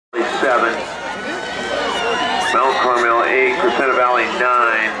7. Mount Carmel 8, Crescenta Valley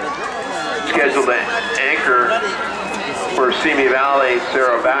 9. Scheduled to anchor for Simi Valley,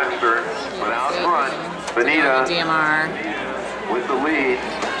 Sarah Baxter. But out front, Benita DMR with the lead.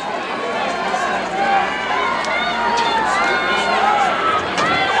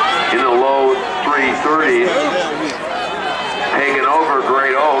 In the low 330s, taking over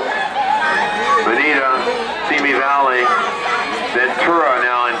Great Oak. Benita, Simi Valley, Ventura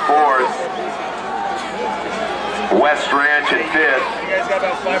now in 4th. West Ranch in 5th. You guys got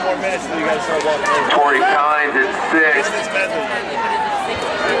about 5 more minutes until you guys start walking over. Torrey Pines in 6th.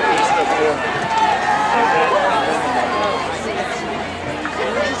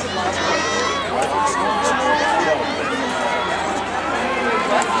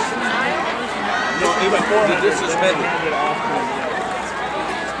 This is better.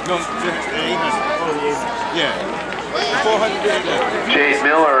 No, yeah. 400. Jade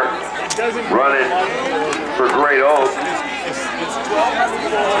Miller running for Great Oak.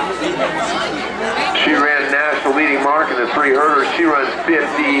 She ran national leading mark in the 3 hurdles. She runs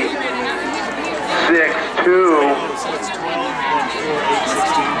 56.2.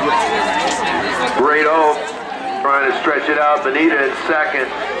 Great Oak trying to stretch it out. Benita in 2nd.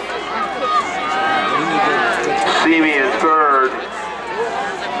 Simi in 3rd.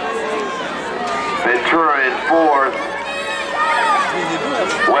 Ventura in 4th.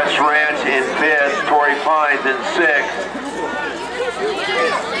 West Ranch in 5th. Torrey Pines in 6th.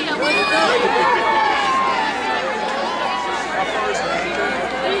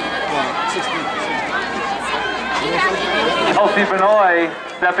 Kelsey Benoit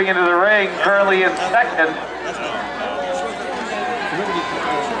stepping into the ring, currently in 2nd.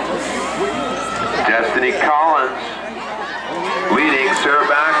 Destiny Collins leading. Sarah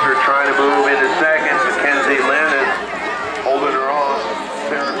Baxter trying to move into 2nd. Mackenzie Landon holding her off.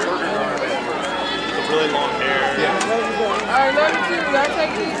 Really long hair.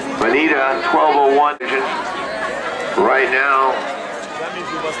 Benita 12:01 right now. That means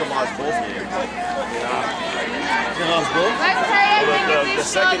we must have lost both games. We lost both? The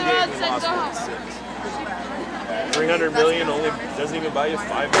second game we lost 1-6. 300 million only doesn't even buy you 5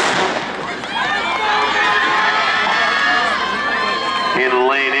 million. In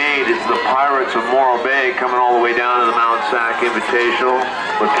lane 8, it's the Pirates of Morro Bay coming all the way down to the Mt Sac Invitational.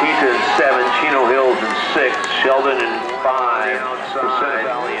 Lakita in 7, Chino Hills in 6, Sheldon in 5, Crescenta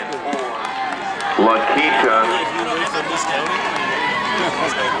Valley in 4. Lakita.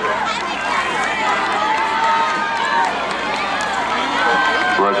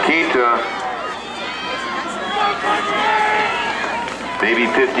 Lakita. Maybe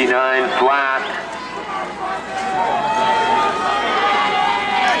 59 flat.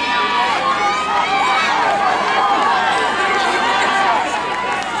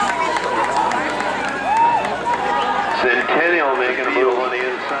 Centennial making a move on the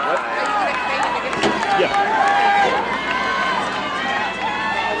inside. Yeah.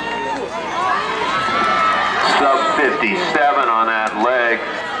 Sub 57 on that leg.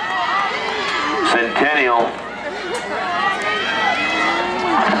 Centennial.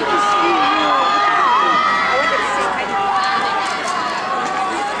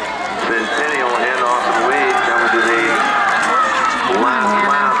 Centennial handoff and lead coming to the last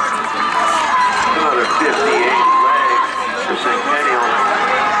lap. Another 58 legs for Centennial.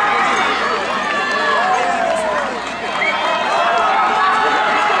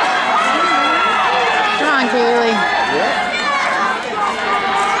 Come on, Kaylee.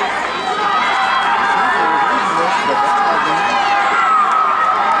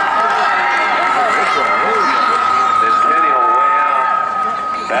 Centennial way out.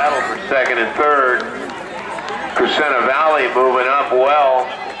 Battle for 2nd and 3rd. Crescenta Valley moving up well.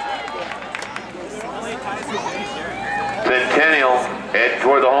 Centennial head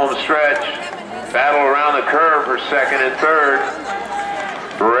toward the home stretch. Battle around the curve for 2nd and 3rd.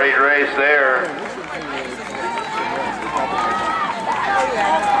 Great race there.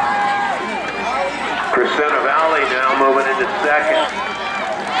 Crescenta Valley now moving into 2nd.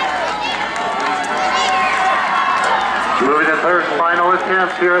 Moving to 3rd, final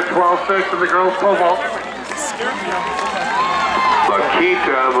attempts here at 12-6 in the girls' pole vault.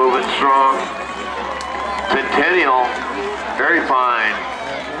 Lakita moving strong. Centennial, very fine.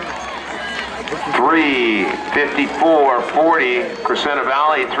 3:54.40. Crescenta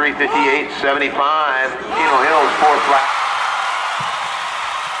Valley 3:58.75. Chino Hills 4 flat.